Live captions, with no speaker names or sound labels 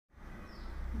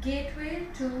Gateway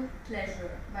to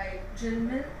Pleasure by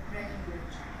Jhilmil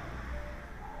Breckenridge.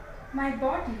 My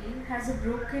body has a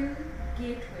broken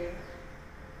gateway.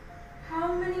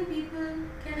 How many people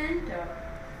can enter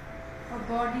a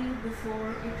body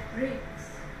before it breaks?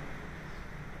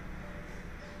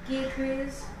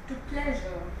 Gateways to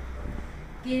pleasure,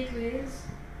 gateways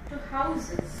to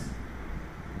houses,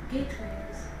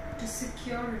 gateways to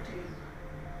security.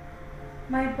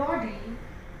 My body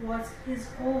was his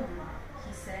home,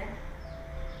 he said.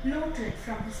 Bloated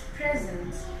from his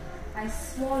presence, I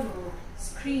swallow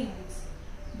screams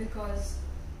because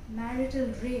marital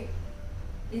rape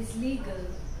is legal,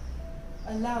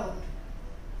 allowed,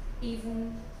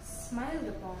 even smiled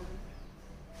upon.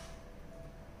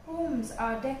 Homes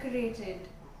are decorated,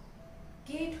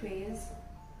 gateways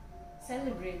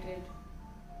celebrated.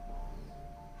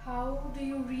 How do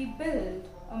you rebuild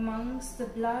amongst the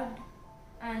blood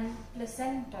and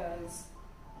placentas,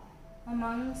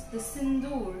 amongst the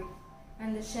sindoor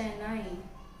and the shehnai?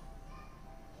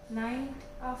 Night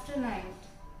after night,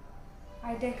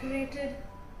 I decorated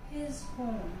his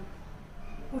home,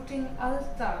 putting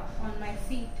alta on my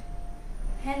feet,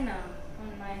 henna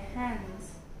on my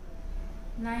hands.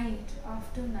 Night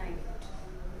after night,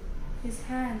 his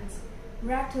hands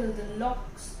rattle the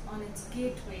locks on its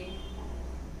gateway.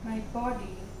 My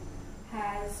body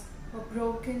has a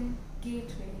broken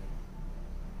gateway.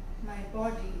 My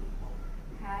body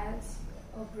has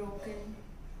a broken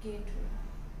gateway.